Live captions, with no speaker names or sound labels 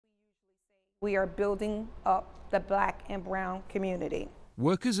We are building up the Black and brown community.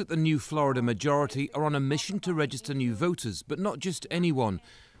 Workers at the New Florida Majority are on a mission to register new voters, but not just anyone.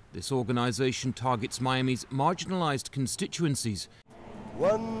 This organization targets Miami's marginalized constituencies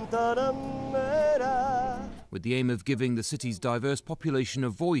with the aim of giving the city's diverse population a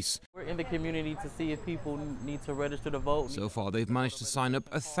voice. We're in the community to see if people need to register to vote. So far, they've managed to sign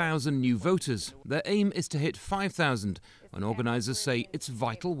up 1,000 new voters. Their aim is to hit 5,000, and organizers say it's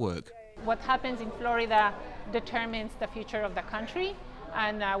vital work. What happens in Florida determines the future of the country,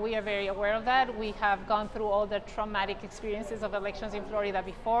 and we are very aware of that. We have gone through all the traumatic experiences of elections in Florida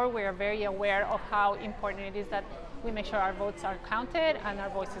before. We are very aware of how important it is that we make sure our votes are counted and our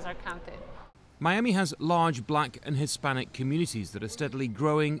voices are counted. Miami has large Black and Hispanic communities that are steadily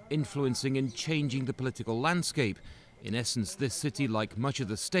growing, influencing and changing the political landscape. In essence, this city, like much of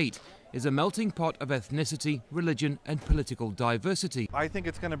the state, is a melting pot of ethnicity, religion and political diversity. I think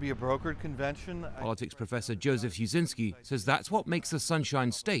it's going to be a brokered convention. Politics professor Joseph Huzinski says that's what makes the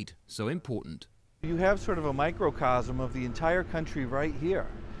Sunshine State so important. You have sort of a microcosm of the entire country right here.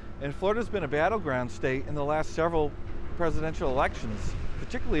 And Florida's been a battleground state in the last several presidential elections,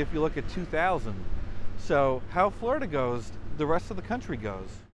 particularly if you look at 2000. So how Florida goes, the rest of the country goes.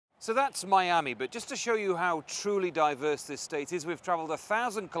 So that's Miami, but just to show you how truly diverse this state is, we've traveled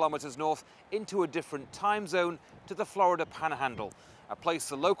 1,000 kilometers north into a different time zone to the Florida Panhandle, a place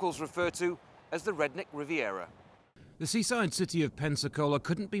the locals refer to as the Redneck Riviera. The seaside city of Pensacola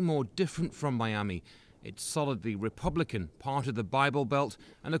couldn't be more different from Miami. It's solidly Republican, part of the Bible Belt,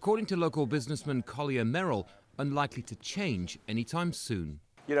 and according to local businessman Collier Merrill, unlikely to change anytime soon.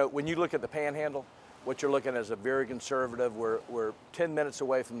 You know, when you look at the Panhandle, what you're looking at is a very conservative. We're 10 minutes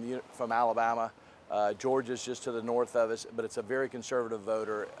away from Alabama. Georgia's just to the north of us, but it's a very conservative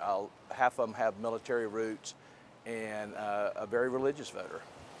voter. Half of them have military roots and a very religious voter.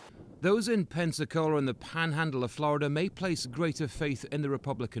 Those in Pensacola and the Panhandle of Florida may place greater faith in the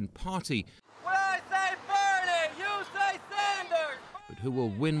Republican Party. When I say Bernie, you say Sanders! But who will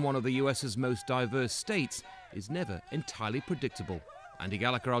win one of the US's most diverse states is never entirely predictable. Andy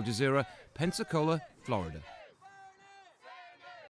Gallagher, Al Jazeera, Pensacola, Florida.